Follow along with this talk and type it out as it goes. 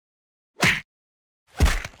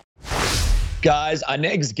Guys, our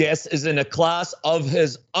next guest is in a class of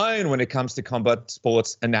his own when it comes to combat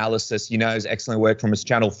sports analysis. You know his excellent work from his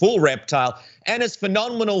channel, Full Reptile, and his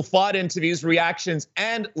phenomenal fight interviews, reactions,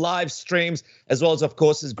 and live streams, as well as, of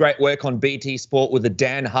course, his great work on BT Sport with the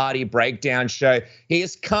Dan Hardy Breakdown Show. He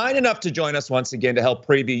is kind enough to join us once again to help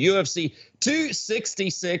preview UFC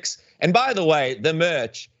 266. And by the way, the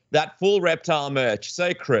merch, that Full Reptile merch,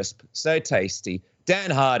 so crisp, so tasty.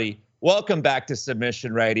 Dan Hardy, welcome back to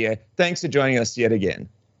Submission Radio. Thanks for joining us yet again.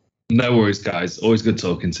 No worries, guys. Always good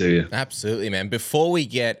talking to you. Absolutely, man. Before we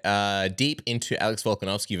get deep into Alex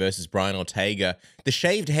Volkanovski versus Brian Ortega, the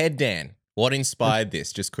shaved head, Dan, what inspired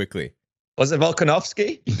this? Just quickly. Was it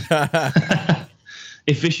Volkanovski?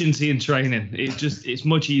 Efficiency in training. It's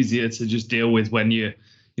much easier to just deal with when you're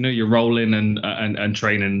rolling and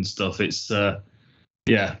training and stuff. It's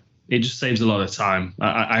it just saves a lot of time.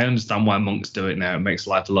 I understand why monks do it now. It makes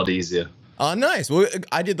life a lot easiar. Oh, nice. Well,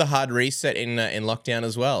 I did the hard reset in lockdown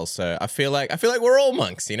as well, so I feel like we're all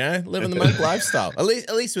monks, living the monk lifestyle. At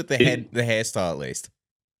least with the hairstyle, at least.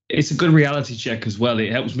 It's a good reality check as well.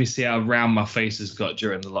 It helps me see how round my face has got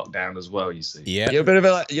during the lockdown as well. You see, yeah, you're a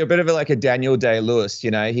bit of like a Daniel Day-Lewis.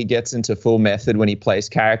 He gets into full method when he plays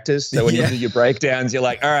characters. So when you do your breakdowns, you're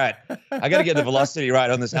like, all right, I got to get the velocity right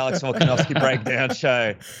on this Alex Volkanovski breakdown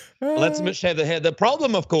show. Let's shave the hair. The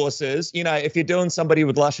problem, of course, is if you're doing somebody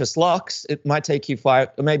with luscious locks, it might take you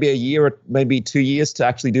maybe a year or maybe 2 years to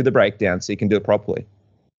actually do the breakdown, so you can do it properly.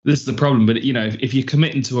 This is the problem, but if you're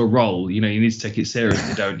committing to a role, you need to take it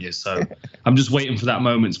seriously, don't you? So I'm just waiting for that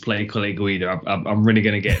moment to play Clay Guida. I'm really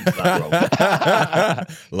going to get into that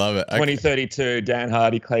role. Love it. Okay. 2032, Dan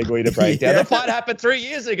Hardy, Clay Guida breakdown. The fight happened 3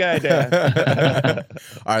 years ago, Dan.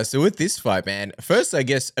 All right, so with this fight, man, first, I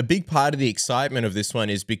guess a big part of the excitement of this one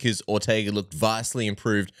is because Ortega looked vastly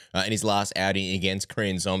improved in his last outing against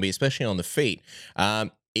Korean Zombie, especially on the feet.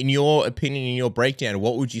 In your opinion, in your breakdown,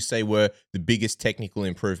 what would you say were the biggest technical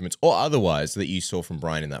improvements or otherwise that you saw from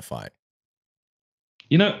Brian in that fight?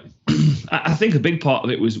 I think a big part of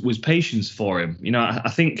it was patience for him. I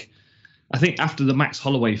think after the Max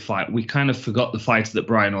Holloway fight, we kind of forgot the fighter that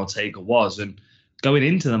Brian Ortega was. And going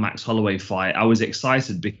into the Max Holloway fight, I was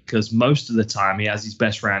excited because most of the time he has his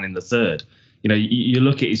best round in the third. You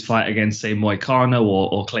look at his fight against, say, Moicano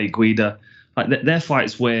or Clay Guida, like they're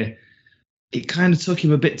fights where it kind of took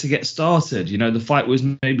him a bit to get started. The fight was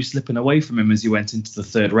maybe slipping away from him as he went into the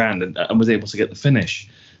third round and was able to get the finish.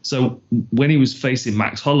 So when he was facing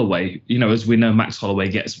Max Holloway, as we know, Max Holloway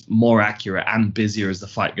gets more accurate and busier as the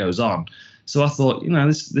fight goes on. So I thought,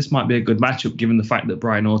 this might be a good matchup given the fact that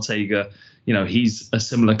Brian Ortega, he's a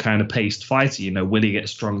similar kind of paced fighter. Will he get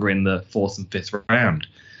stronger in the fourth and fifth round?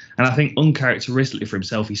 And I think uncharacteristically for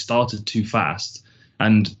himself, he started too fast.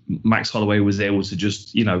 And Max Holloway was able to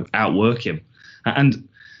just, outwork him. And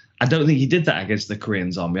I don't think he did that against the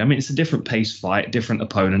Korean Zombie. I mean, it's a different pace fight, different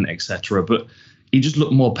opponent, etc. But he just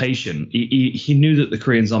looked more patient. He knew that the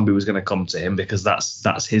Korean Zombie was going to come to him because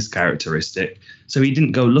that's his characteristic. So he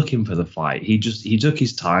didn't go looking for the fight. He took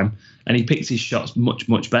his time and he picked his shots much,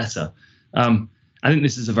 much better. I think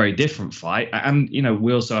this is a very different fight. And,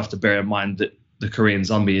 we also have to bear in mind that the Korean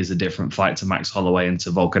Zombie is a different fight to Max Holloway and to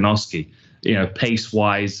Volkanovski.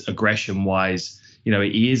 Pace-wise, aggression-wise,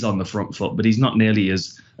 he is on the front foot, but he's not nearly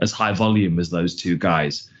as high volume as those two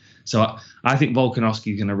guys. So I think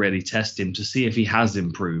Volkanovski is going to really test him to see if he has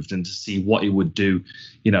improved and to see what he would do,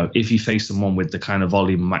 if he faced someone with the kind of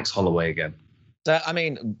volume of Max Holloway again. So,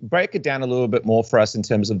 break it down a little bit more for us in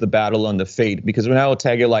terms of the battle on the feet, because we know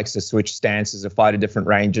Ortega likes to switch stances and fight at different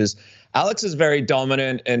ranges. Alex is very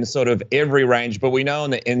dominant in sort of every range, but we know on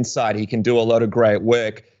the inside he can do a lot of great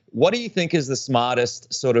work. What do you think is the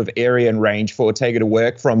smartest sort of area and range for Ortega to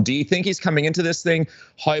work from? Do you think he's coming into this thing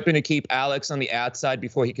hoping to keep Alex on the outside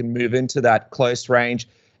before he can move into that close range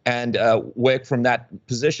and work from that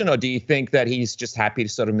position? Or do you think that he's just happy to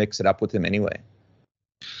sort of mix it up with him anyway?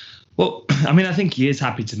 Well, I think he is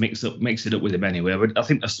happy to mix it up with him anyway. But I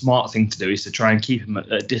think the smart thing to do is to try and keep him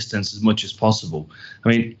at a distance as much as possible.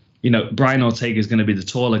 Brian Ortega is going to be the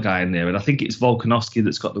taller guy in there, and I think it's Volkanovski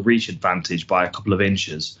that's got the reach advantage by a couple of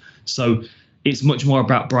inches. So it's much more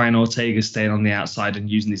about Brian Ortega staying on the outside and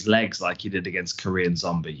using his legs like he did against Korean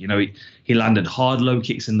Zombie. He landed hard low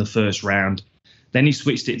kicks in the first round. Then he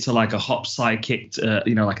switched it to like a hop side kick,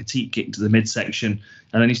 like a teep kick to the midsection.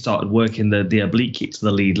 And then he started working the oblique kick to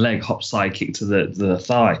the lead leg, hop side kick to the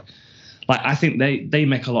thigh. Like, I think they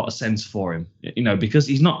make a lot of sense for him, because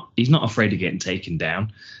he's not afraid of getting taken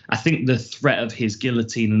down. I think the threat of his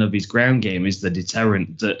guillotine and of his ground game is the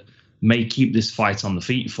deterrent that may keep this fight on the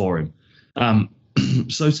feet for him.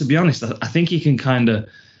 So to be honest, I think he can kind of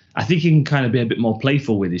I think he can kind of be a bit more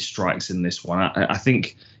playful with his strikes in this one. I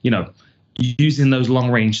think, using those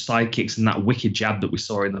long-range side kicks and that wicked jab that we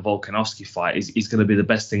saw in the Volkanovski fight is going to be the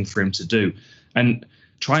best thing for him to do. And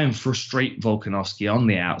try and frustrate Volkanovski on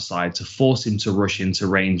the outside to force him to rush into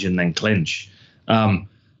range and then clinch.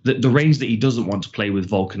 The range that he doesn't want to play with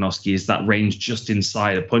Volkanovski is that range just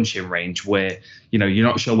inside a punching range where, you're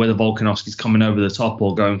not sure whether Volkanovski's coming over the top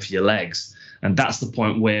or going for your legs. And that's the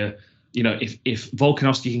point where, if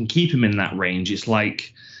Volkanovski can keep him in that range, it's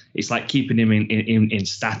like keeping him in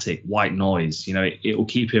static white noise. It will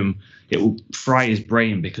keep him, it will fry his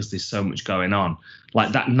brain because there's so much going on.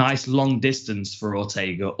 Like that nice long distance for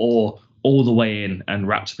Ortega, or all the way in and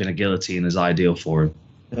wrapped up in a guillotine is ideal for him.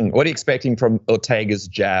 What are you expecting from Ortega's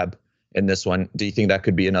jab in this one? Do you think that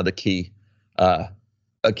could be another key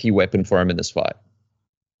weapon for him in this fight?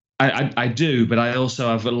 I do, but I also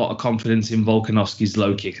have a lot of confidence in Volkanovski's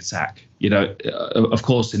low kick attack. Of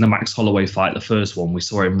course, in the Max Holloway fight, the first one, we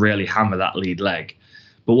saw him really hammer that lead leg.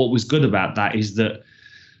 But what was good about that is that,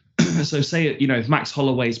 so say, if Max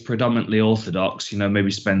Holloway's predominantly orthodox,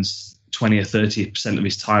 maybe spends 20 or 30% of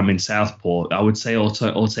his time in southpaw, I would say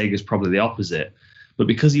Ortega's probably the opposite. But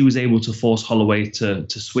because he was able to force Holloway to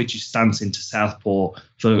switch his stance into southpaw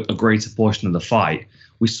for a greater portion of the fight,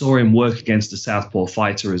 we saw him work against a southpaw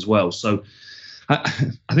fighter as well. So I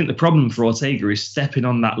think the problem for Ortega is stepping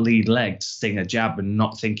on that lead leg to sting a jab and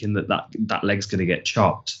not thinking that leg's going to get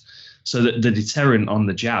chopped. So the deterrent on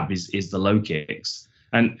the jab is the low kicks.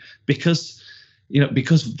 And because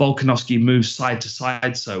Volkanovski moves side to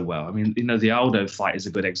side so well. I mean, the Aldo fight is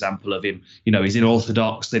a good example of him. He's in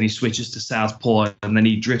orthodox, then he switches to southpaw, and then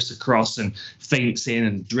he drifts across and feints in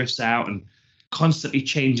and drifts out, and constantly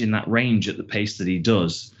changing that range at the pace that he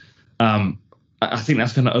does. I think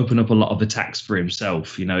that's going to open up a lot of attacks for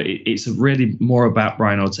himself. It's really more about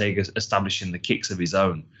Brian Ortega establishing the kicks of his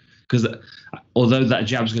own. Because although that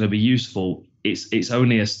jab's going to be useful, it's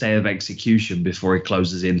only a stay of execution before he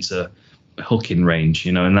closes into hooking range,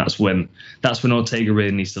 and that's when Ortega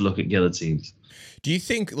really needs to look at guillotines. Do you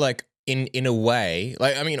think, like, in a way,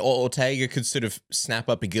 like, I mean, Ortega could sort of snap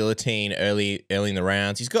up a guillotine early in the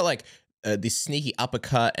rounds? He's got like this sneaky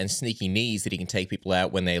uppercut and sneaky knees that he can take people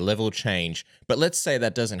out when they level change. But let's say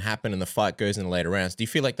that doesn't happen and the fight goes in the later rounds. Do you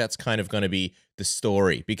feel like that's kind of going to be the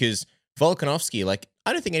story? Because Volkanovski, like,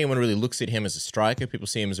 I don't think anyone really looks at him as a striker. People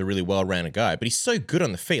see him as a really well-rounded guy, but he's so good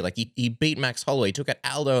on the feet. Like, he beat Max Holloway. He took out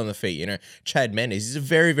Aldo on the feet, Chad Mendes. He's a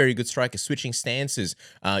very, very good striker, switching stances,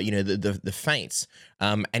 the feints.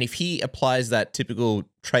 And if he applies that typical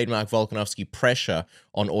trademark Volkanovski pressure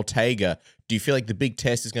on Ortega, do you feel like the big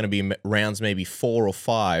test is going to be rounds maybe 4 or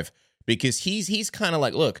 5? Because he's kind of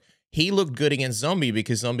like, look, he looked good against Zombie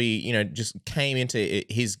because Zombie, just came into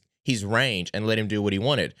his range and let him do what he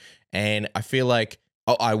wanted. And I feel like,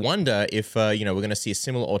 I wonder if, we're going to see a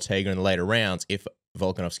similar Ortega in the later rounds if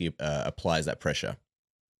Volkanovski applies that pressure.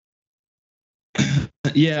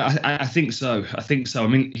 Yeah, I think so. I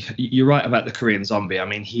mean, you're right about the Korean Zombie. I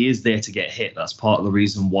mean, he is there to get hit. That's part of the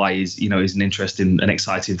reason why he's an interesting and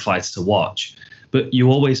exciting fighter to watch. But you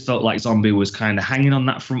always felt like Zombie was kind of hanging on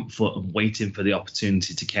that front foot and waiting for the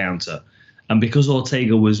opportunity to counter. And because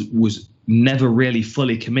Ortega was never really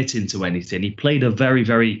fully committing to anything, he played a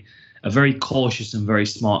very cautious and very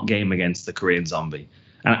smart game against the Korean Zombie.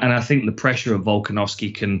 And I think the pressure of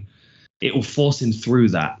Volkanovski it will force him through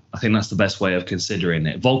that. I think that's the best way of considering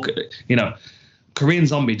it. Korean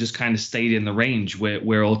Zombie just kind of stayed in the range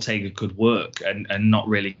where Ortega could work and not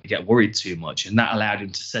really get worried too much. And that allowed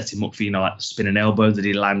him to set him up for, like the spinning elbow that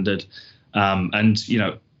he landed. And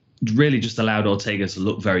really just allowed Ortega to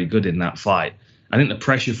look very good in that fight. I think the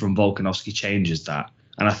pressure from Volkanovski changes that.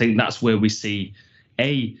 And I think that's where we see,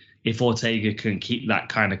 A, if Ortega can keep that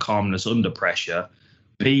kind of calmness under pressure,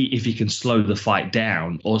 B, if he can slow the fight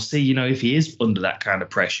down, or C, if he is under that kind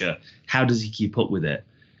of pressure, how does he keep up with it?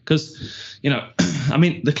 Because, I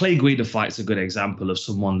mean, the Clay Guida fight's a good example of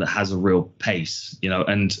someone that has a real pace,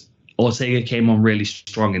 and Ortega came on really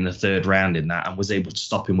strong in the third round in that and was able to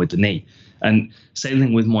stop him with the knee. And same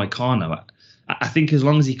thing with Moicano. I think as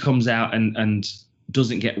long as he comes out and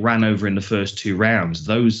doesn't get ran over in the first 2 rounds,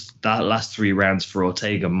 that last 3 rounds for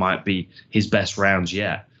Ortega might be his best rounds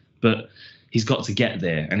yet. But he's got to get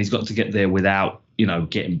there, and he's got to get there without,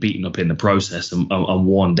 getting beaten up in the process and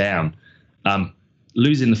worn down.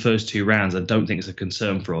 Losing the first 2 rounds, I don't think it's a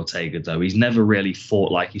concern for Ortega, though. He's never really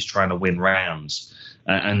fought like he's trying to win rounds.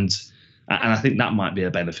 And I think that might be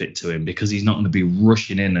a benefit to him because he's not going to be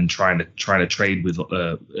rushing in and trying to trade with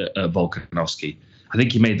Volkanovski. I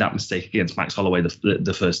think he made that mistake against Max Holloway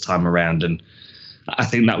the first time around, and I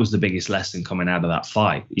think that was the biggest lesson coming out of that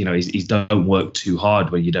fight. He's don't work too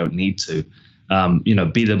hard when you don't need to.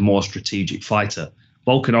 Be the more strategic fighter.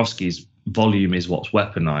 Volkanovski's volume is what's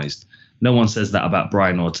weaponized. No one says that about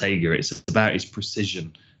Brian Ortega. It's about his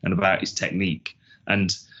precision and about his technique.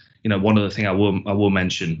 And one other thing I will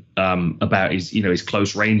mention about his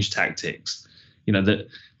close range tactics. The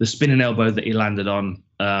spinning elbow that he landed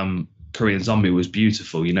on Korean Zombie was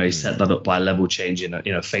beautiful. He set that up by a level change in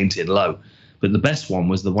a feinted low. But the best one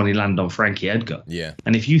was the one he landed on Frankie Edgar. Yeah.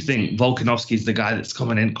 And if you think Volkanovski's the guy that's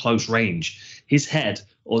coming in close range, his head,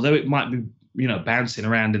 although it might be bouncing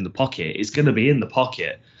around in the pocket, it's going to be in the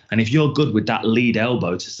pocket. And if you're good with that lead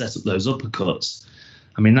elbow to set up those uppercuts,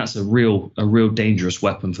 I mean, that's a real dangerous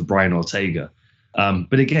weapon for Brian Ortega.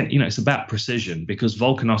 But again, it's about precision, because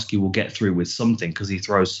Volkanovski will get through with something because he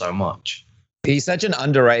throws so much. He's such an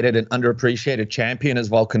underrated and underappreciated champion as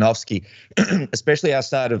Volkanovski, especially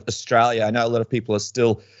outside of Australia. I know a lot of people are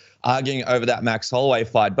still arguing over that Max Holloway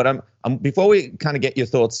fight. But before we kind of get your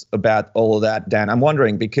thoughts about all of that, Dan, I'm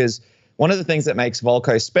wondering, because one of the things that makes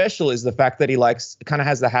Volko special is the fact that he kind of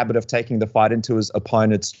has the habit of taking the fight into his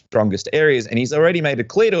opponent's strongest areas. And he's already made it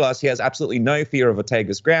clear to us he has absolutely no fear of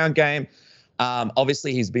Ortega's ground game.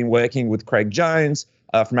 Obviously, he's been working with Craig Jones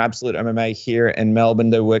from Absolute MMA here in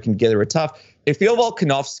Melbourne. They're working together at Tough. If you're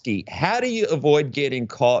Volkanovski, how do you avoid getting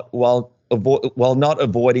caught while not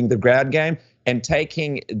avoiding the ground game and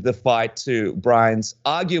taking the fight to Brian's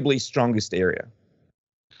arguably strongest area?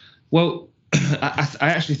 Well, I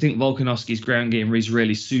actually think Volkanovski's ground game is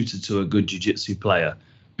really suited to a good jiu-jitsu player,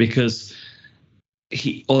 because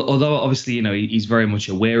although obviously he's very much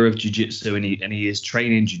aware of jiu-jitsu and he is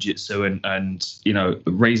training jiu-jitsu and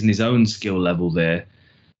raising his own skill level there,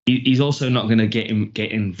 he's also not going to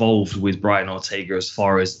get involved with Brian Ortega as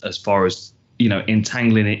far as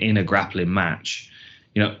entangling it in a grappling match.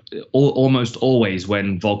 Almost always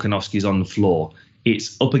when Volkanovski's on the floor,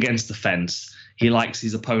 it's up against the fence. He likes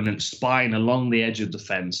his opponent's spine along the edge of the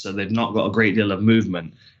fence, so they've not got a great deal of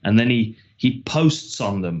movement. And then he posts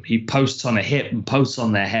on them. He posts on a hip and posts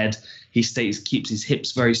on their head. He keeps his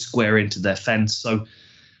hips very square into their fence. So,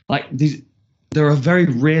 there are very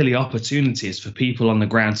rarely opportunities for people on the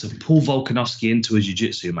ground to pull Volkanovski into a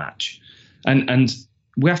jiu-jitsu match. And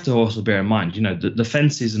we have to also bear in mind, the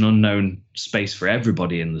fence is an unknown space for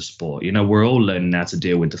everybody in the sport. We're all learning how to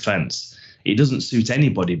deal with the fence. It doesn't suit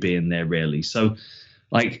anybody being there, really. So,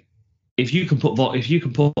 if you can put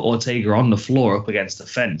Ortega on the floor up against the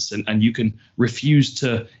fence and you can refuse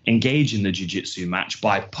to engage in the jiu-jitsu match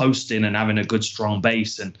by posting and having a good strong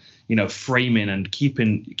base and framing and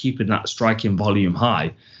keeping that striking volume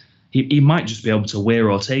high, he might just be able to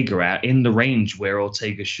wear Ortega out in the range where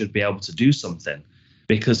Ortega should be able to do something,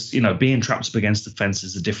 because being trapped up against the fence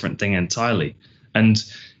is a different thing entirely. And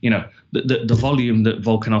the volume that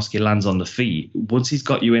Volkanovski lands on the feet, once he's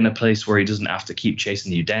got you in a place where he doesn't have to keep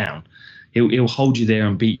chasing you down, he'll hold you there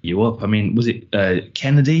and beat you up. I mean, was it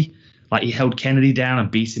Kennedy? He held Kennedy down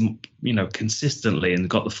and beat him, consistently, and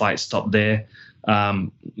got the fight stopped there.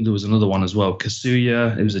 There was another one as well,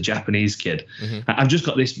 Kasuya. It was a Japanese kid. Mm-hmm. I've just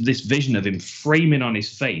got this vision of him framing on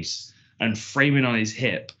his face and framing on his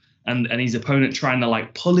hip, and his opponent trying to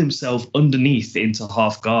pull himself underneath into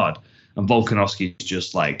half guard, and Volkanovski's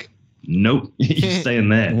just nope, you're staying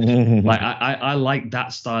there. I like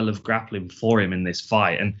that style of grappling for him in this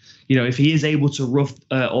fight. And, if he is able to rough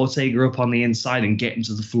Ortega up on the inside and get him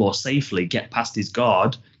to the floor safely, get past his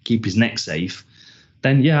guard, keep his neck safe,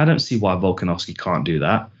 then, I don't see why Volkanovski can't do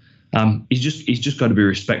that. He's just got to be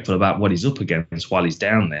respectful about what he's up against while he's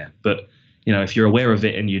down there. But, if you're aware of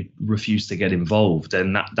it and you refuse to get involved,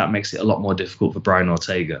 then that makes it a lot more difficult for Brian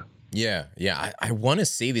Ortega. Yeah. I want to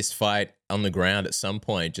see this fight on the ground at some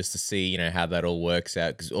point just to see, how that all works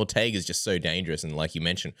out, because Ortega's just so dangerous. And like you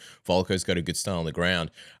mentioned, Volko's got a good style on the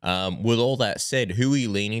ground. With all that said, who are you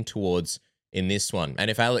leaning towards in this one? And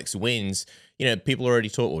if Alex wins, people already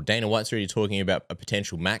talk, or Dana White's already talking about a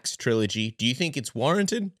potential Max trilogy. Do you think it's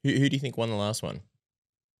warranted? Who do you think won the last one?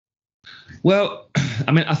 Well,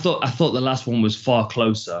 I mean, I thought the last one was far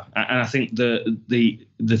closer, and I think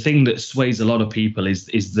the thing that sways a lot of people is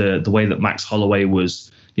the way that Max Holloway was,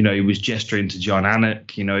 he was gesturing to John Anik,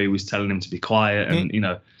 he was telling him to be quiet, and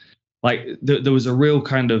there was a real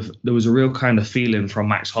kind of feeling from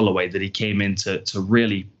Max Holloway that he came in to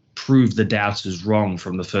really prove the doubters wrong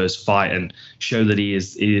from the first fight and show that he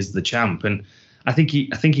is the champ. And I think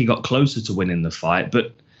he got closer to winning the fight,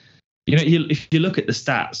 but. If you look at the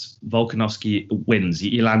stats, Volkanovski wins.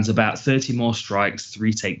 He lands about 30 more strikes,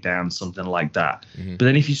 3 takedowns, something like that. Mm-hmm. But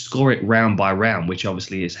then if you score it round by round, which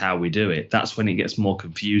obviously is how we do it, that's when it gets more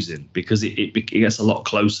confusing, because it gets a lot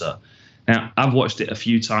closer. Now, I've watched it a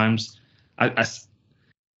few times. I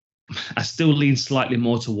still lean slightly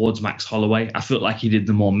more towards Max Holloway. I felt like he did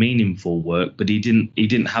the more meaningful work, but he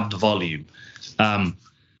didn't have the volume.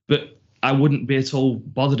 But I wouldn't be at all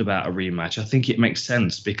bothered about a rematch. I think it makes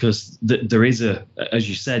sense because there is as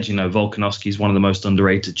you said, Volkanovski is one of the most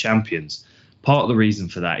underrated champions. Part of the reason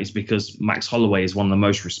for that is because Max Holloway is one of the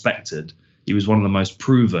most respected. He was one of the most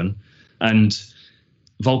proven, and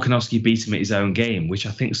Volkanovski beat him at his own game, which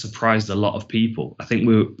I think surprised a lot of people. I think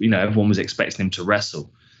everyone was expecting him to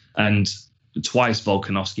wrestle, and twice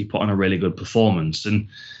Volkanovski put on a really good performance. And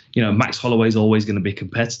Max Holloway is always going to be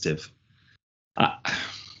competitive.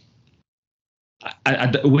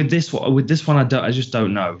 With this one, I just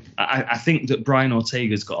don't know. I think that Brian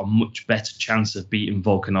Ortega's got a much better chance of beating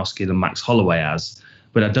Volkanovski than Max Holloway has,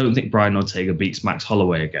 but I don't think Brian Ortega beats Max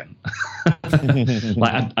Holloway again. I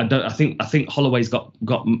think Holloway's got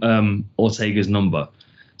Ortega's number,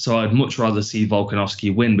 so I'd much rather see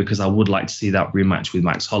Volkanovski win because I would like to see that rematch with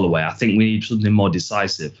Max Holloway. I think we need something more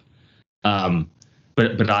decisive. But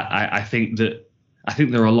I think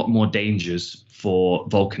there are a lot more dangers for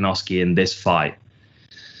Volkanovski in this fight.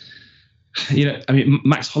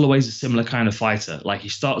 Max Holloway's a similar kind of fighter. Like, he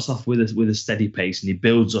starts off with a steady pace and he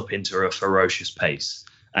builds up into a ferocious pace.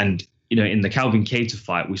 And in the Calvin Kattar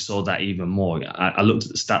fight, we saw that even more. I looked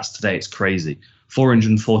at the stats today; it's crazy.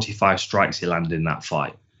 445 strikes he landed in that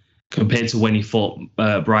fight, compared to when he fought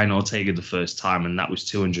Brian Ortega the first time, and that was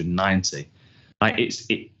 290.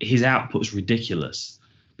 His output's ridiculous.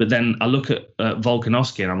 But then I look at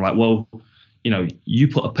Volkanovski and I'm like, well, you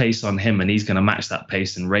put a pace on him and he's going to match that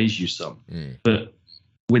pace and raise you some. But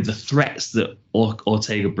with the threats that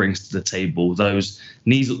Ortega brings to the table, those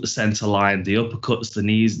knees up the center line, the uppercuts, the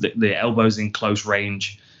knees, the elbows in close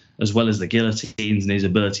range, as well as the guillotines and his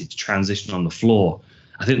ability to transition on the floor,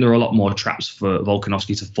 I think there are a lot more traps for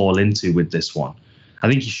Volkanovski to fall into with this one. I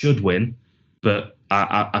think he should win, but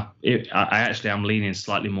I actually am leaning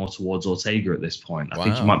slightly more towards Ortega at this point. I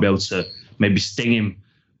think you might be able to maybe sting him,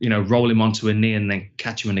 roll him onto a knee and then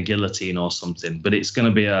catch him in a guillotine or something. But it's going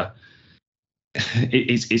to be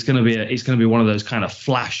it's going to be one of those kind of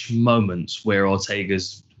flash moments where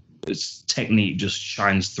Ortega's technique just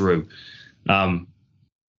shines through. But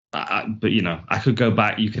I could go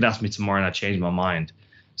back. You could ask me tomorrow and I'd change my mind.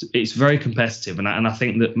 It's very competitive, and I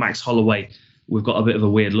think that Max Holloway, we've got a bit of a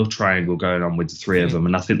weird love triangle going on with the three of them,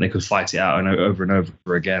 and I think they could fight it out over and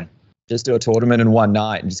over again. Just do a tournament in one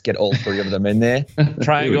night and just get all three of them in there.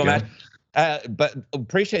 Triangle match. But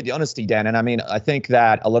appreciate the honesty, Dan. And I mean, I think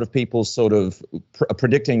that a lot of people sort of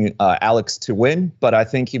predicting Alex to win, but I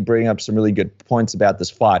think you bring up some really good points about this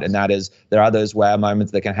fight, and that is there are those wow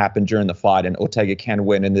moments that can happen during the fight, and Ortega can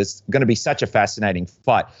win, and there's going to be such a fascinating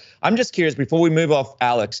fight. I'm just curious, before we move off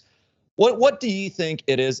Alex, what do you think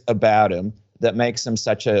it is about him that makes him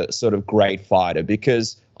such a sort of great fighter?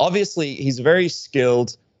 Because obviously he's very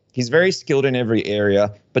skilled. He's very skilled in every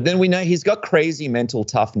area, but then we know he's got crazy mental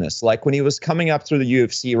toughness. Like when he was coming up through the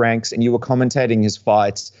UFC ranks and you were commentating his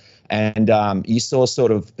fights, and you saw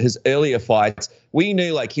sort of his earlier fights, we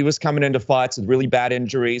knew like he was coming into fights with really bad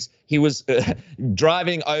injuries. He was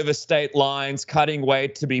driving over state lines, cutting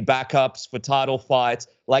weight to be backups for title fights.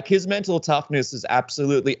 Like his mental toughness is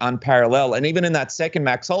absolutely unparalleled. And even in that second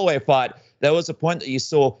Max Holloway fight, there was a point that you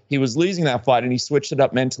saw he was losing that fight and he switched it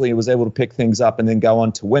up mentally and was able to pick things up and then go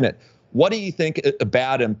on to win it. What do you think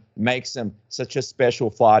about him makes him such a special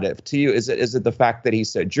fighter? To you, is it the fact that he's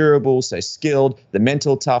so durable, so skilled, the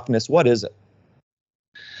mental toughness? What is it?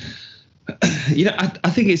 I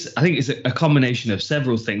think it's a combination of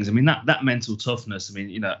several things. I mean, that mental toughness, I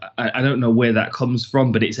mean, I don't know where that comes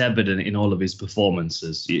from, but it's evident in all of his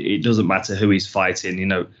performances. It doesn't matter who he's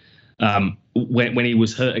fighting, when he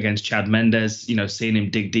was hurt against Chad Mendes, seeing him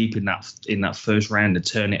dig deep in that first round and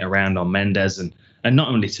turn it around on Mendes and not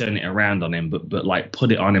only turn it around on him, but like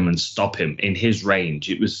put it on him and stop him in his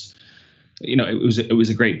range. It was, it was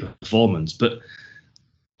a great performance. But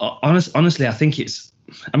honestly, I think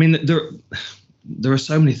there are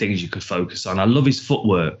so many things you could focus on. I love his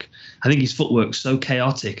footwork. I think his footwork's so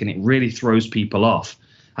chaotic and it really throws people off.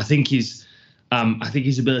 I think his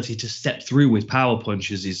ability to step through with power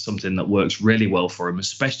punches is something that works really well for him,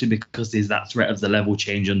 especially because there's that threat of the level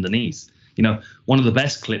change underneath. One of the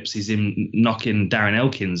best clips is him knocking Darren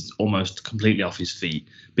Elkins almost completely off his feet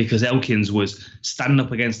because Elkins was standing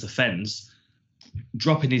up against the fence,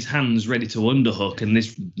 dropping his hands ready to underhook, and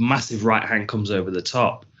this massive right hand comes over the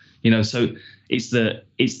top. So it's the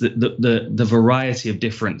variety of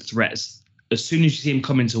different threats. As soon as you see him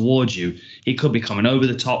coming towards you, he could be coming over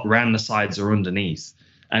the top, round the sides, or underneath.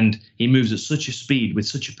 And he moves at such a speed with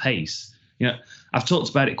such a pace. I've talked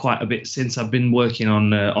about it quite a bit since I've been working on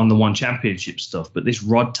the One Championship stuff, but this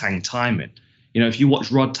Rod Tang timing, if you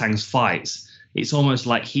watch Rod Tang's fights, it's almost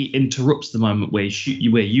like he interrupts the moment where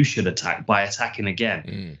you should attack by attacking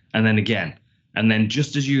again and then again. And then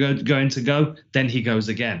just as you're going to go, then he goes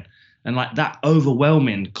again. And like that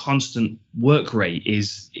overwhelming constant work rate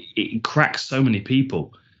it cracks so many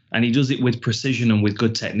people. And he does it with precision and with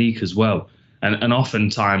good technique as well. And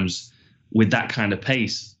oftentimes with that kind of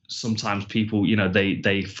pace, sometimes people,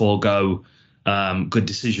 they forego good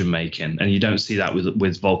decision making. And you don't see that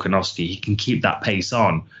with Volkanovski. He can keep that pace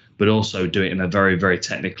on, but also do it in a very, very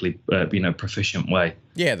technically, proficient way.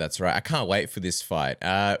 Yeah, that's right. I can't wait for this fight.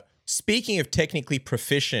 Speaking of technically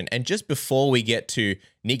proficient, and just before we get to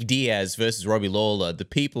Nick Diaz versus Robbie Lawler, the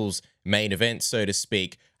people's main event, so to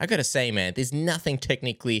speak, I gotta say, man, there's nothing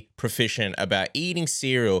technically proficient about eating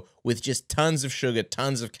cereal with just tons of sugar,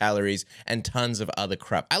 tons of calories, and tons of other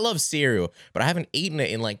crap. I love cereal, but I haven't eaten it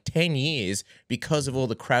in like 10 years because of all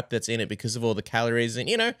the crap that's in it, because of all the calories,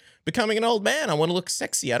 and, becoming an old man. I want to look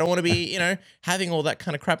sexy. I don't want to be, having all that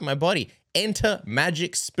kind of crap in my body. Enter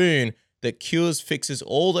Magic Spoon that fixes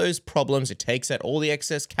all those problems. It takes out all the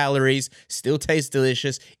excess calories, still tastes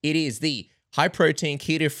delicious. It is the high-protein,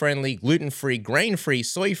 keto-friendly, gluten-free, grain-free,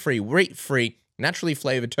 soy-free, wheat-free, naturally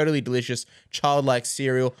flavored, totally delicious, childlike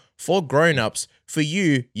cereal for grown-ups, for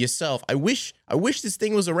you, yourself. I wish this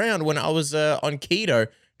thing was around when I was on keto,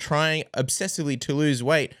 trying obsessively to lose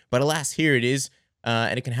weight, but alas, here it is.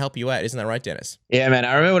 And it can help you out. Isn't that right, Dennis? Yeah, man.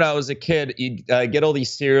 I remember when I was a kid, you get all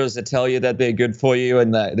these cereals that tell you that they're good for you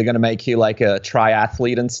and they're going to make you like a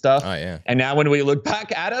triathlete and stuff. Oh, yeah. And now when we look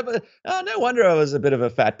back at it, no wonder I was a bit of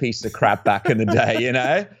a fat piece of crap back in the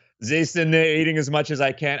day, Just in there eating as much as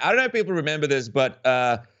I can. I don't know if people remember this, but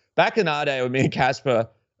back in our day with me and Casper,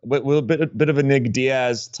 we were a bit of a Nick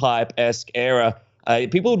Diaz type-esque era.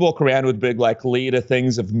 People would walk around with big, liter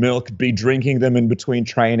things of milk, be drinking them in between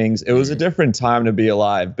trainings. It was a different time to be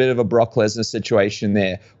alive. Bit of a Brock Lesnar situation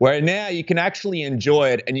there, where now you can actually enjoy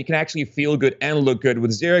it and you can actually feel good and look good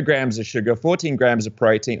with 0 grams of sugar, 14 grams of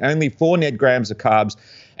protein, only 4 net grams of carbs,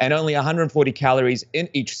 and only 140 calories in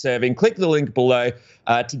each serving. Click the link below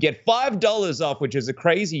to get $5 off, which is a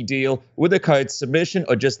crazy deal, with the code submission,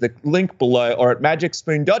 or just the link below, or at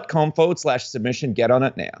magicspoon.com/submission. Get on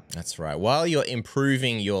it now. That's right. While you're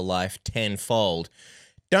improving your life tenfold,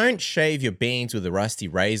 don't shave your beans with a rusty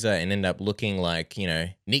razor and end up looking like,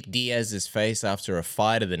 Nick Diaz's face after a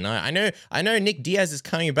fight of the night. I know Nick Diaz is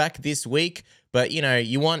coming back this week, but,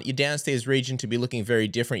 you want your downstairs region to be looking very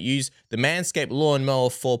different. Use the Manscaped Lawnmower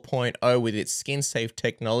 4.0 with its skin-safe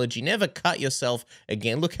technology. Never cut yourself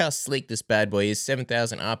again. Look how sleek this bad boy is.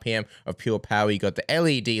 7,000 RPM of pure power. You got the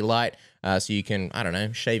LED light, so you can,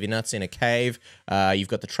 shave your nuts in a cave. You've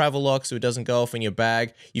got the travel lock so it doesn't go off in your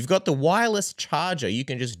bag. You've got the wireless charger. You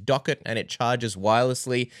can just dock it and it charges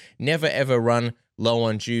wirelessly. Never, ever run low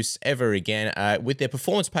on juice ever again. With their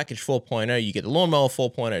Performance Package 4.0, you get the Lawnmower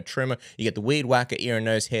 4.0 trimmer, you get the Weed Whacker ear and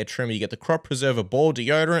nose hair trimmer, you get the Crop Preserver ball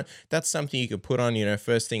deodorant. That's something you can put on,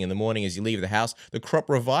 first thing in the morning as you leave the house. The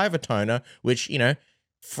Crop Reviver toner, which,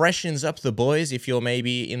 freshens up the boys if you're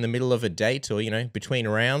maybe in the middle of a date or, between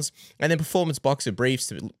rounds. And then Performance Boxer Briefs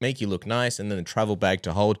to make you look nice, and then the travel bag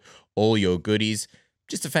to hold all your goodies.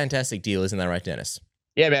 Just a fantastic deal, isn't that right, Dennis?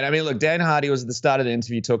 Yeah, man. I mean, look, Dan Hardy was at the start of the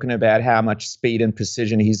interview talking about how much speed and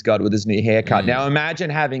precision he's got with his new haircut. Now, imagine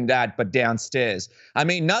having that, but downstairs. I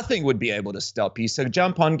mean, nothing would be able to stop you. So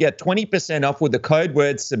jump on, get 20% off with the code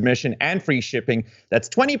word submission and free shipping. That's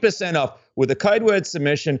 20% off with the code word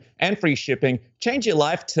submission and free shipping. Change your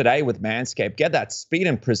life today with Manscaped. Get that speed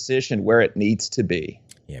and precision where it needs to be.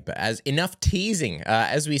 Yeah, but as enough teasing.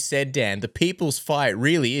 As we said, Dan, the people's fight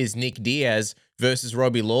really is Nick Diaz versus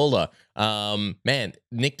Robbie Lawler. Man,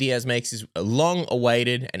 Nick Diaz makes his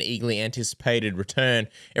long-awaited and eagerly anticipated return.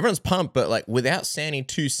 Everyone's pumped, but without sounding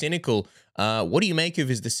too cynical, what do you make of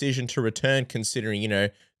his decision to return, considering,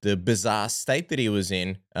 the bizarre state that he was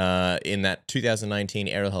in that 2019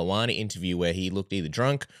 Ariel Helwani interview where he looked either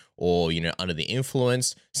drunk or, under the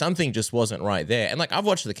influence? Something just wasn't right there. And I've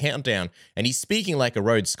watched the countdown and he's speaking like a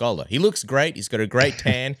Rhodes Scholar. He looks great. He's got a great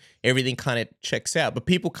tan. Everything kind of checks out, but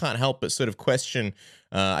people can't help but sort of question,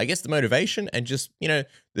 I guess, the motivation and just,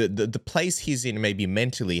 the place he's in maybe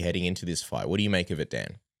mentally heading into this fight. What do you make of it,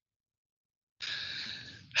 Dan?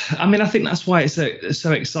 I mean, I think that's why it's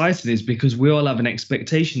so exciting, is because we all have an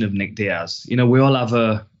expectation of Nick Diaz. We all have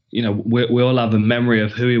we all have a memory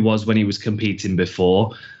of who he was when he was competing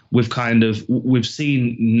before. We've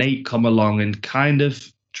seen Nate come along and kind of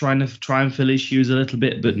try and fill his shoes a little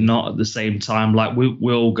bit, but not at the same time.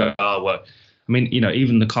 We all go, oh, well, I I mean,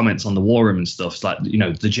 even the comments on the war room and stuff, it's like,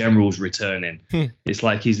 the general's returning. It's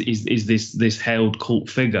like he's this hailed cult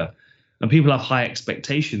figure, and people have high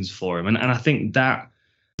expectations for him. And I think that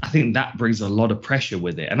brings a lot of pressure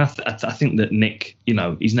with it. And I think that Nick,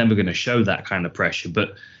 he's never going to show that kind of pressure.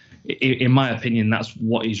 But in my opinion, that's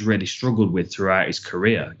what he's really struggled with throughout his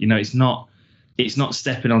career. It's not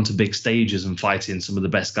stepping onto big stages and fighting some of the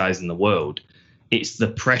best guys in the world. It's the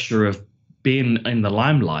pressure of being in the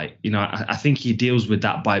limelight. I think he deals with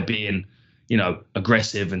that by being,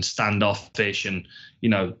 aggressive and standoffish and,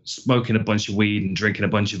 smoking a bunch of weed and drinking a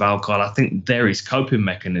bunch of alcohol. I think they're his coping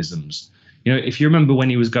mechanisms. If you remember when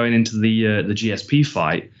he was going into the GSP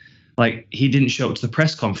fight, like, he didn't show up to the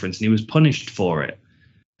press conference and he was punished for it.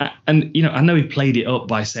 And, I know he played it up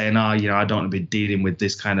by saying, I don't want to be dealing with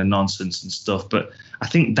this kind of nonsense and stuff. But I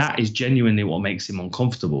think that is genuinely what makes him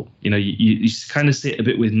uncomfortable. You kind of see it a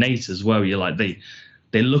bit with Nate as well. You're like, they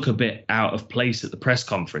look a bit out of place at the press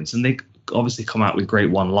conference, and they obviously come out with great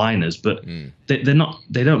one-liners, but they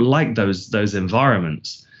don't like those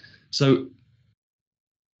environments. So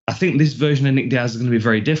I think this version of Nick Diaz is going to be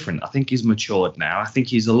very different. I think he's matured now. I think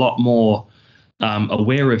he's a lot more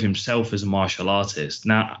aware of himself as a martial artist.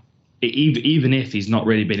 Now, even if he's not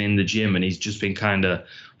really been in the gym and he's just been kind of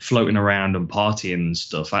floating around and partying and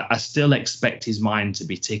stuff, I still expect his mind to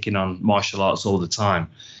be ticking on martial arts all the time.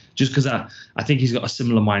 Just because I think he's got a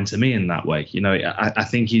similar mind to me in that way. I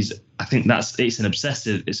think it's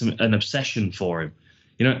an obsession for him.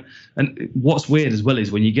 And what's weird as well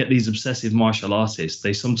is when you get these obsessive martial artists,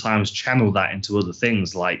 they sometimes channel that into other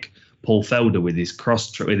things, like Paul Felder with his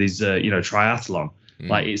triathlon.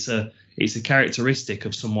 Like, it's a characteristic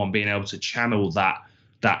of someone being able to channel that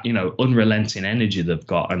unrelenting energy they've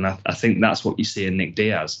got, and I think that's what you see in Nick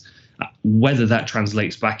Diaz. Whether that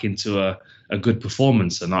translates back into a good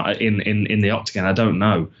performance or not in the octagon, I don't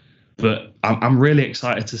know, but I'm really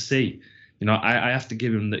excited to see. I have to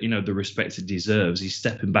give him the respect he deserves. He's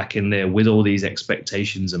stepping back in there with all these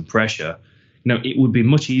expectations and pressure. It would be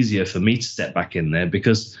much easier for me to step back in there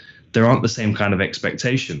because there aren't the same kind of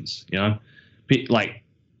expectations. Like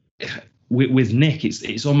with Nick,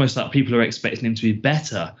 it's almost like people are expecting him to be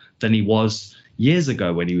better than he was years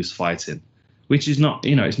ago when he was fighting, which is not,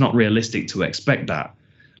 it's not realistic to expect that.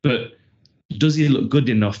 But does he look good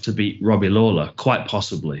enough to beat Robbie Lawler? Quite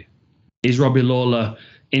possibly. Is Robbie Lawler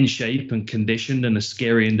in shape and conditioned and a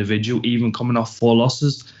scary individual, even coming off 4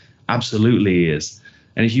 losses? Absolutely he is.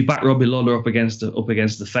 And if you back Robbie Lawler up against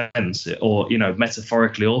the fence, or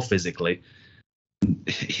metaphorically or physically,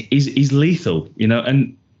 he's lethal.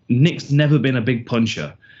 And Nick's never been a big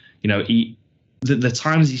puncher. The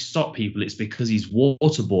times he stopped people, it's because he's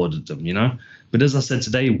waterboarded them. But as I said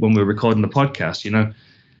today when we were recording the podcast,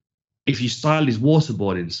 if your style is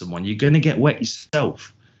waterboarding someone, you're going to get wet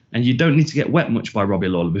yourself. And you don't need to get wet much by Robbie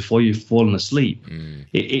Lawler before you've fallen asleep.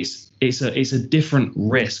 It's a different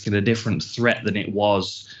risk and a different threat than it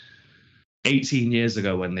was 18 years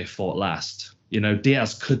ago when they fought last.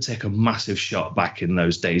 Diaz could take a massive shot back in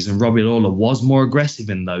those days, and Robbie Lawler was more aggressive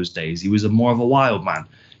in those days. He was more of a wild man.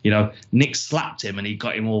 Nick slapped him and he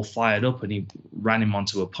got him all fired up and he ran him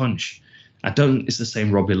onto a punch. I don't think it's the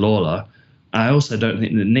same Robbie Lawler. I also don't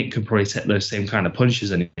think that Nick could probably take those same kind of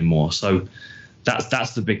punches anymore. So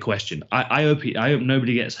that's the big question. I hope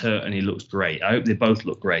nobody gets hurt and he looks great. I hope they both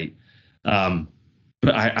look great.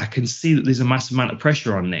 But I can see that there's a massive amount of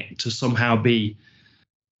pressure on Nick to somehow be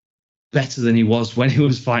better than he was when he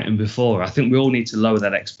was fighting before. I think we all need to lower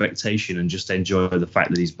that expectation and just enjoy the fact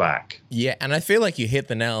that he's back. Yeah, and I feel like you hit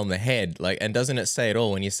the nail on the head. Like, and doesn't it say it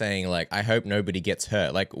all when you're saying, like, I hope nobody gets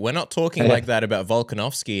hurt? Like, we're not talking like that about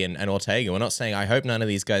Volkanovski and Ortega. We're not saying I hope none of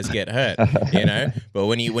these guys get hurt, But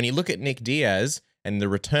when you look at Nick Diaz and the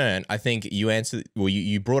return, I think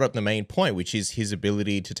you brought up the main point, which is his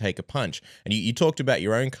ability to take a punch. And you talked about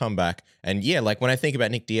your own comeback. And yeah, like when I think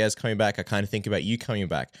about Nick Diaz coming back, I kind of think about you coming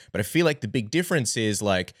back. But I feel like the big difference is,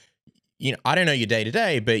 like, I don't know your day to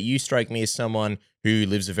day, but you strike me as someone who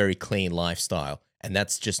lives a very clean lifestyle. And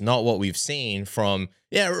that's just not what we've seen from,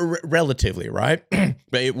 relatively, right?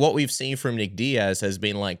 But what we've seen from Nick Diaz has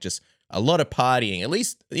been like just a lot of partying, at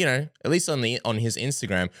least on his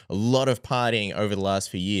Instagram, a lot of partying over the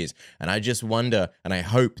last few years. And I just wonder, and I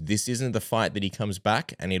hope this isn't the fight that he comes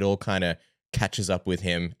back and it all kind of catches up with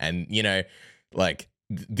him. And,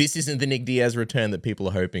 this isn't the Nick Diaz return that people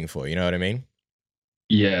are hoping for. You know what I mean?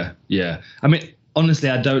 Yeah. I mean, honestly,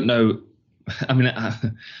 I don't know. I mean,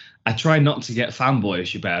 I try not to get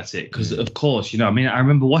fanboyish about it because, of course, I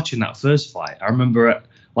remember watching that first fight. I remember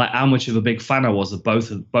how much of a big fan I was of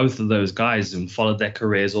both of those guys and followed their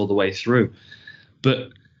careers all the way through. But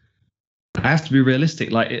I have to be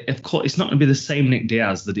realistic. Like, of course, it's not going to be the same Nick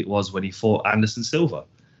Diaz that it was when he fought Anderson Silva.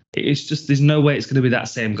 It's just, there's no way it's going to be that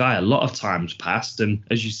same guy. A lot of time's passed, and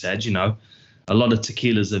as you said, a lot of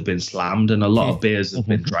tequilas have been slammed, and a lot of beers have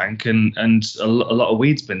been drank, and a lot of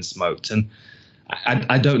weed's been smoked, and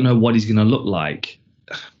I don't know what he's going to look like.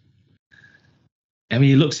 I mean,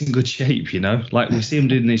 he looks in good shape, like we see him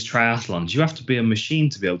doing these triathlons. You have to be a machine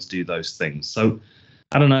to be able to do those things. So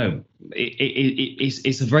I don't know.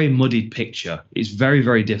 It's a very muddied picture. It's very,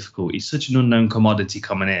 very difficult. He's such an unknown commodity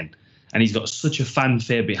coming in, and he's got such a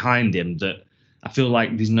fanfare behind him that I feel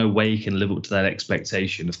like there's no way he can live up to that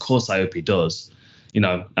expectation. Of course, I hope he does.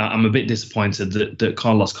 I'm a bit disappointed that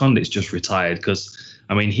Carlos Condit's just retired, because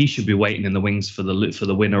I mean, he should be waiting in the wings for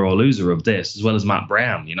the winner or loser of this, as well as Matt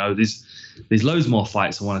Brown. There's loads more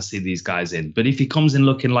fights I want to see these guys in. But if he comes in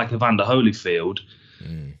looking like Evander Holyfield,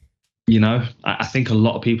 I think a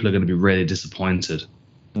lot of people are going to be really disappointed.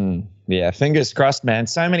 Yeah, fingers crossed, man.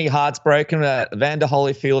 So many hearts broken at Evander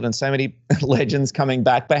Holyfield and so many legends coming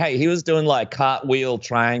back. But hey, he was doing like cartwheel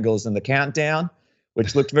triangles in the countdown,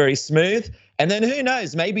 which looked very smooth. And then who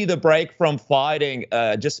knows, maybe the break from fighting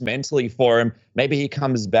just mentally for him, maybe he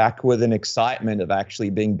comes back with an excitement of actually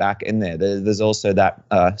being back in there. There's also that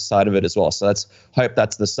side of it as well. So let's hope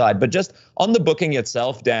that's the side. But just on the booking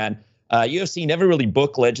itself, Dan, UFC never really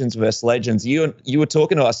book legends versus legends. You were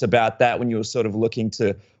talking to us about that when you were sort of looking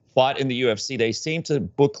to fight in the UFC. They seem to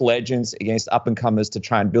book legends against up-and-comers to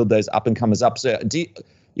try and build those up-and-comers up. So do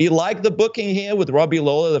you like the booking here with Robbie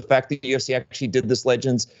Lawler, the fact that the UFC actually did this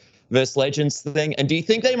legends versus legends thing? And do you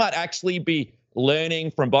think they might actually be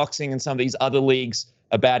learning from boxing and some of these other leagues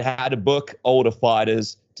about how to book older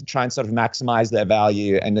fighters to try and sort of maximize their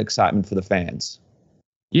value and excitement for the fans?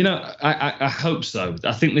 I hope so.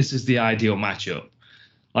 I think this is the ideal matchup.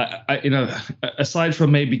 Aside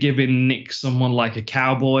from maybe giving Nick someone like a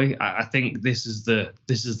Cowboy, I think this is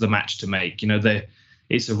the match to make.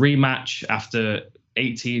 It's a rematch after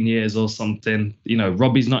 18 years or something.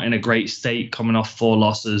 Robbie's not in a great state, coming off 4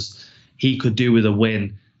 losses. He could do with a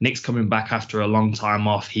win. Nick's coming back after a long time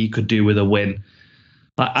off. He could do with a win.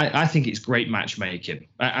 I think it's great matchmaking,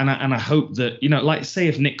 and I hope that like, say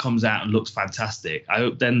if Nick comes out and looks fantastic, I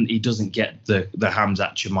hope then he doesn't get the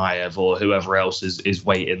Hamzat Chimaev or whoever else is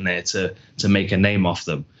waiting there to make a name off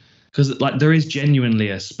them, because like there is genuinely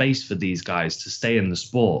a space for these guys to stay in the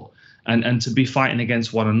sport and to be fighting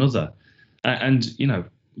against one another, and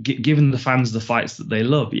giving the fans the fights that they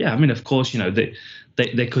love. Yeah, I mean, of course,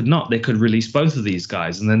 they could release both of these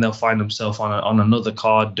guys, and then they'll find themselves on another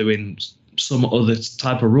card doing some other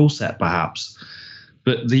type of rule set perhaps.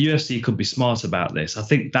 But the UFC could be smart about this. I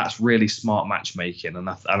think that's really smart matchmaking, and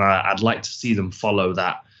I'd like to see them follow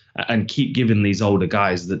that and keep giving these older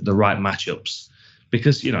guys the right matchups,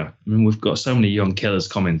 because we've got so many young killers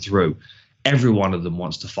coming through. Every one of them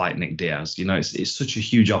wants to fight Nick Diaz. It's such a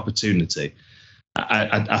huge opportunity.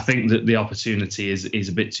 I think that the opportunity is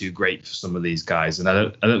a bit too great for some of these guys, and I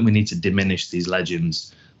don't we need to diminish these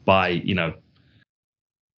legends by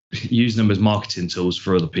using them as marketing tools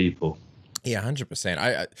for other people. Yeah,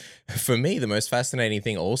 100%. For me, the most fascinating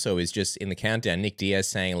thing also is just in the countdown, Nick Diaz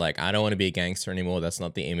saying like, I don't want to be a gangster anymore. That's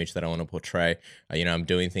not the image that I want to portray. I'm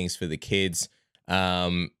doing things for the kids.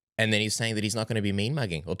 And then he's saying that he's not going to be mean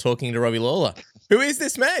mugging or talking to Robbie Lawler. Who is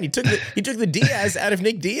this man? He took the Diaz out of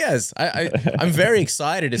Nick Diaz. I'm very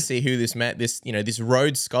excited to see who this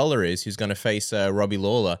Rhodes Scholar is, who's going to face Robbie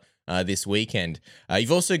Lawler this weekend.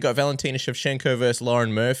 You've also got Valentina Shevchenko versus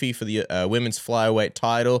Lauren Murphy for the women's flyweight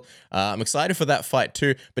title. I'm excited for that fight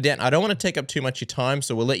too. But Dan, I don't want to take up too much of your time,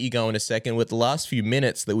 so we'll let you go in a second. With the last few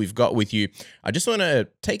minutes that we've got with you, I just want to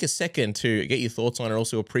take a second to get your thoughts on and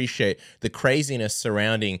also appreciate the craziness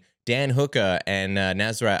surrounding Dan Hooker and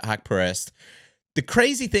Nasrat Haqparast. The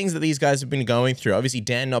crazy things that these guys have been going through. Obviously,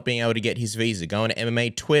 Dan not being able to get his visa, going to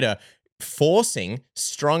MMA Twitter,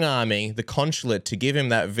 strong-arming the consulate to give him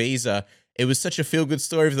that visa. It was such a feel-good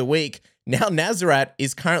story of the week. Now Nasrat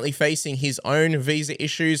is currently facing his own visa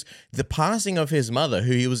issues. The passing of his mother,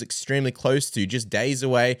 who he was extremely close to, just days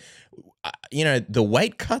away. The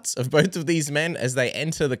weight cuts of both of these men as they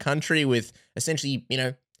enter the country with essentially,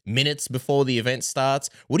 minutes before the event starts.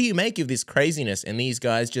 What do you make of this craziness and these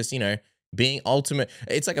guys just, being ultimate?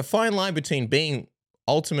 It's like a fine line between being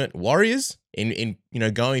ultimate warriors in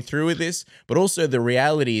going through with this, but also the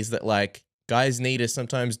reality is that like guys need to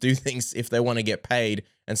sometimes do things if they want to get paid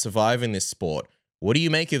and survive in this sport. What do you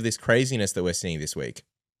make of this craziness that we're seeing this week?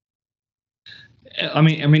 I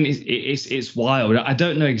mean, it's wild. I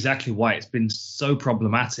don't know exactly why it's been so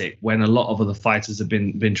problematic when a lot of other fighters have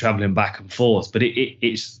been traveling back and forth, but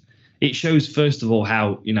it's it shows, first of all,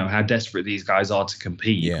 how desperate these guys are to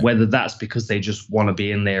compete. Yeah. Whether that's because they just want to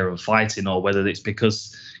be in there and fighting, or whether it's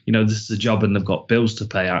because this is a job and they've got bills to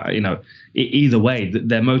pay. Either way,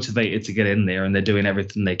 they're motivated to get in there and they're doing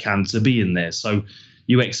everything they can to be in there. So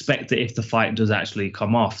you expect that if the fight does actually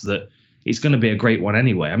come off, that it's going to be a great one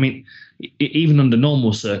anyway. I mean, even under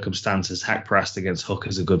normal circumstances, Haqparast against Hooker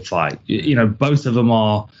is a good fight. Both of them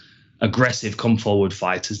are aggressive, come forward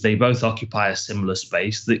fighters. They both occupy a similar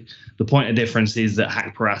space. The point of difference is that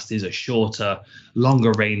Haqparast is a shorter,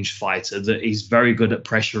 longer range fighter that is very good at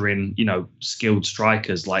pressuring, skilled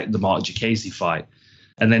strikers like the Mark Jacasey fight.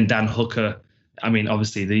 And then Dan Hooker, I mean,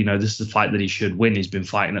 obviously, this is a fight that he should win. He's been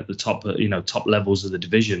fighting at the top levels of the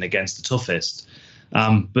division against the toughest.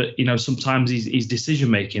 But sometimes his decision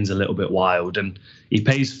making is a little bit wild, and he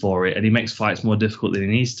pays for it, and he makes fights more difficult than he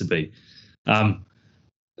needs to be.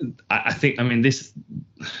 I think,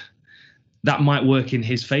 that might work in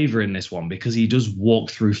his favor in this one, because he does walk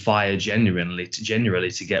through fire generally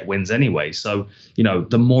to get wins anyway. So,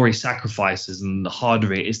 the more he sacrifices and the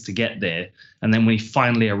harder it is to get there. And then when he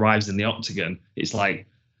finally arrives in the octagon, it's like,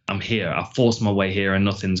 I'm here. I forced my way here and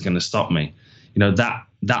nothing's going to stop me.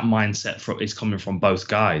 That mindset is coming from both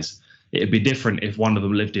guys. It'd be different if one of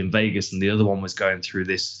them lived in Vegas and the other one was going through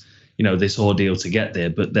this, this ordeal to get there.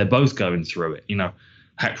 But they're both going through it.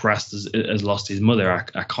 Haqparast has lost his mother.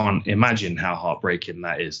 I can't imagine how heartbreaking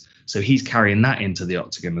that is. So he's carrying that into the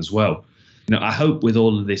octagon as well. I hope with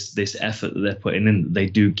all of this effort that they're putting in, they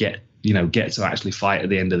do get to actually fight at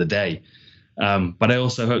the end of the day. But I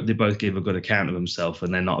also hope they both give a good account of themselves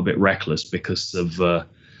and they're not a bit reckless because of the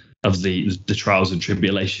trials and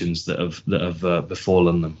tribulations that have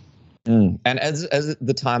befallen them. And as at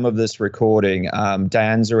the time of this recording,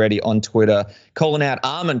 Dan's already on Twitter calling out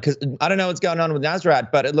Arman, because I don't know what's going on with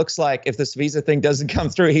Nasrat, but it looks like if this visa thing doesn't come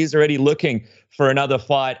through, he's already looking for another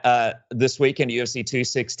fight this weekend, UFC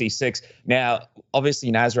 266. Now,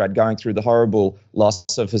 obviously, Nasrat going through the horrible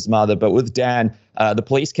loss of his mother, but with Dan, the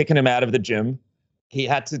police kicking him out of the gym. He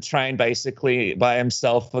had to train basically by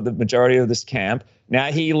himself for the majority of this camp. Now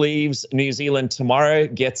he leaves New Zealand tomorrow,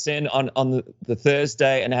 gets in on the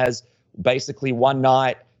Thursday, and has basically one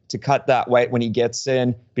night to cut that weight when he gets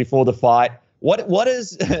in before the fight. What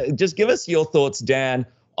is, just give us your thoughts, Dan,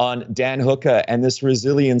 on Dan Hooker and this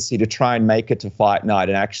resiliency to try and make it to fight night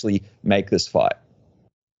and actually make this fight.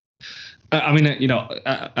 I mean,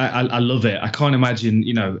 I love it. I can't imagine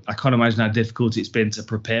how difficult it's been to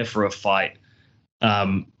prepare for a fight.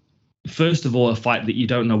 First of all, a fight that you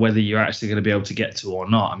don't know whether you're actually going to be able to get to or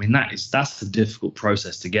not. I mean, that's a difficult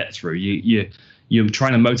process to get through. You're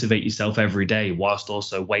trying to motivate yourself every day whilst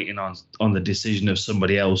also waiting on the decision of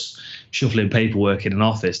somebody else shuffling paperwork in an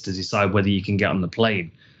office to decide whether you can get on the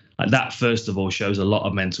plane. Like that, first of all, shows a lot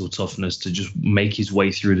of mental toughness to just make his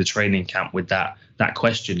way through the training camp with that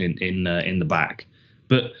question in the back.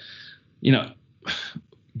 But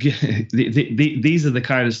these are the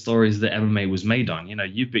kind of stories that MMA was made on.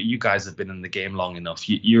 You guys have been in the game long enough.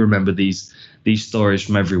 You remember these stories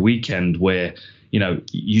from every weekend where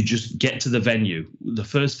you just get to the venue. The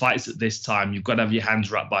first fight's at this time. You've got to have your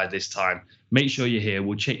hands wrapped by this time. Make sure you're here.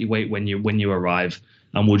 We'll check your weight when you arrive,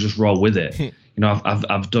 and we'll just roll with it.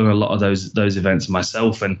 I've done a lot of those events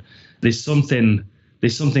myself, and there's something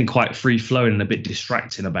quite free flowing and a bit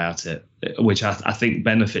distracting about it, which I think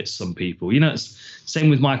benefits some people. It's same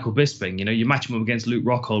with Michael Bisping. You match him up against Luke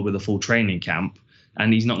Rockhold with a full training camp,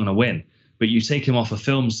 and he's not going to win. But you take him off a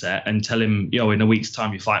film set and tell him, in a week's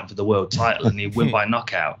time you're fighting for the world title, and he'll win by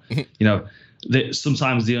knockout.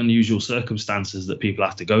 Sometimes the unusual circumstances that people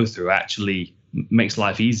have to go through actually makes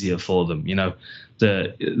life easier for them.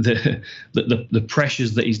 The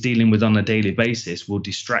pressures that he's dealing with on a daily basis will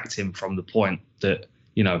distract him from the point that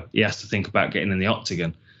he has to think about getting in the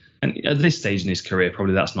octagon. And at this stage in his career,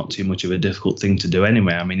 probably that's not too much of a difficult thing to do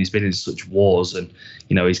anyway. I mean, he's been in such wars, and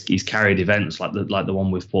he's carried events like the one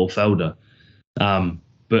with Paul Felder.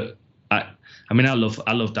 But I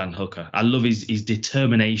love Dan Hooker. I love his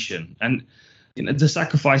determination and the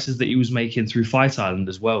sacrifices that he was making through Fight Island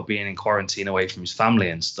as well, being in quarantine away from his family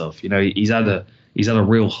and stuff. He's had a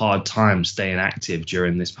real hard time staying active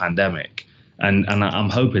during this pandemic, and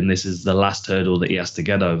I'm hoping this is the last hurdle that he has to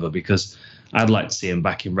get over, because I'd like to see him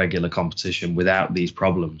back in regular competition without these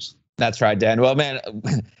problems. That's right, Dan. Well, man,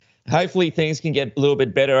 hopefully things can get a little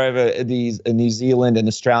bit better over these New Zealand and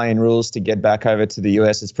Australian rules to get back over to the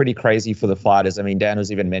US. It's pretty crazy for the fighters. I mean, Dan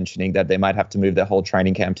was even mentioning that they might have to move their whole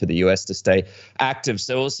training camp to the US to stay active.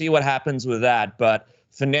 So we'll see what happens with that. But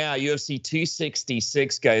for now, UFC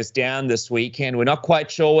 266 goes down this weekend. We're not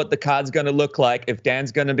quite sure what the card's going to look like, if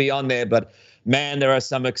Dan's going to be on there, but man, there are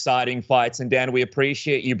some exciting fights. And Dan, we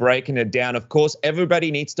appreciate you breaking it down. Of course,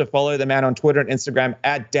 everybody needs to follow the man on Twitter and Instagram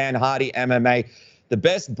at Dan Hardy MMA. The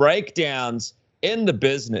best breakdowns in the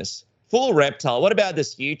business. Full Reptile. What about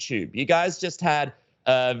this YouTube? You guys just had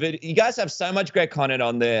you guys have so much great content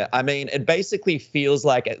on there. I mean, it basically feels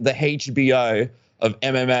like the HBO of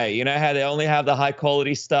MMA. You know how they only have the high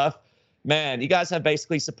quality stuff? Man, you guys have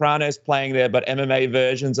basically Sopranos playing there, but MMA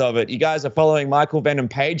versions of it. You guys are following Michael Venom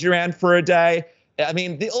Page around for a day. I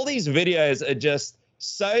mean, all these videos are just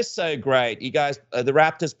so great. You guys, the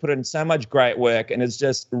Raptors put in so much great work, and it's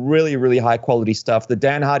just really high quality stuff. The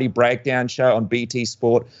Dan Hardy Breakdown Show on BT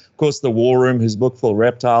Sport. Of course, the War Room, his book Full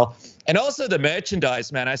Reptile. And also the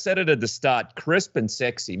merchandise, man. I said it at the start, crisp and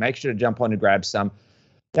sexy. Make sure to jump on and grab some.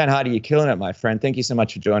 Dan Hardy, you're killing it, my friend. Thank you so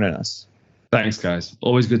much for joining us. Thanks, guys.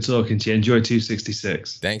 Always good talking to you. Enjoy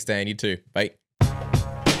 266. Thanks, Dan. You too. Bye.